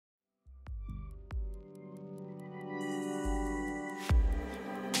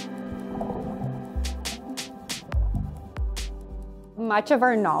Much of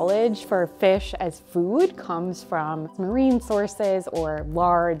our knowledge for fish as food comes from marine sources or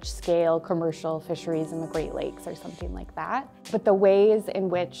large-scale commercial fisheries in the Great Lakes or something like that. But the ways in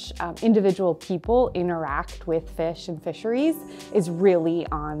which individual people interact with fish and fisheries is really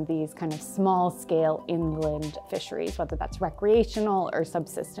on these kind of small-scale inland fisheries, whether that's recreational or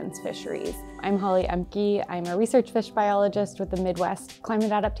subsistence fisheries. I'm Holly Embke. I'm a research fish biologist with the Midwest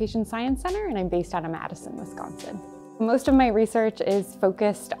Climate Adaptation Science Center, and I'm based out of Madison, Wisconsin. Most of my research is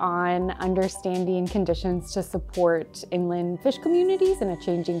focused on understanding conditions to support inland fish communities in a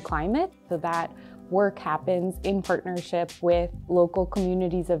changing climate. So that work happens in partnership with local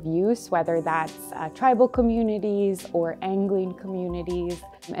communities of use, whether that's tribal communities or angling communities.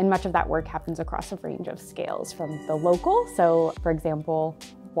 And much of that work happens across a range of scales, from the local, so for example,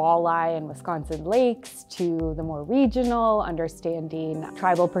 walleye in Wisconsin lakes, to the more regional, understanding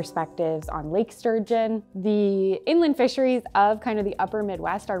tribal perspectives on lake sturgeon. The inland fisheries of kind of the upper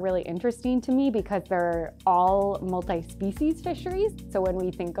Midwest are really interesting to me because they're all multi-species fisheries. So when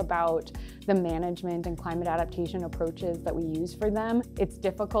we think about the management and climate adaptation approaches that we use for them, it's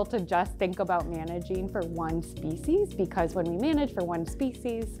difficult to just think about managing for one species, because when we manage for one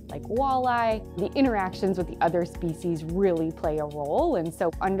species, like walleye, the interactions with the other species really play a role. And so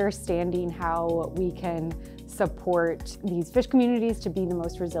understanding how we can support these fish communities to be the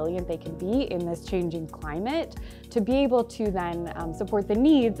most resilient they can be in this changing climate, to be able to then support the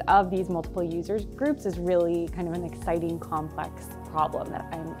needs of these multiple users groups, is really kind of an exciting, complex problem that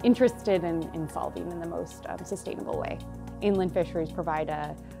I'm interested in solving in the most sustainable way. Inland fisheries provide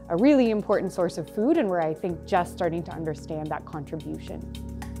a really important source of food, and we're, I think, just starting to understand that contribution.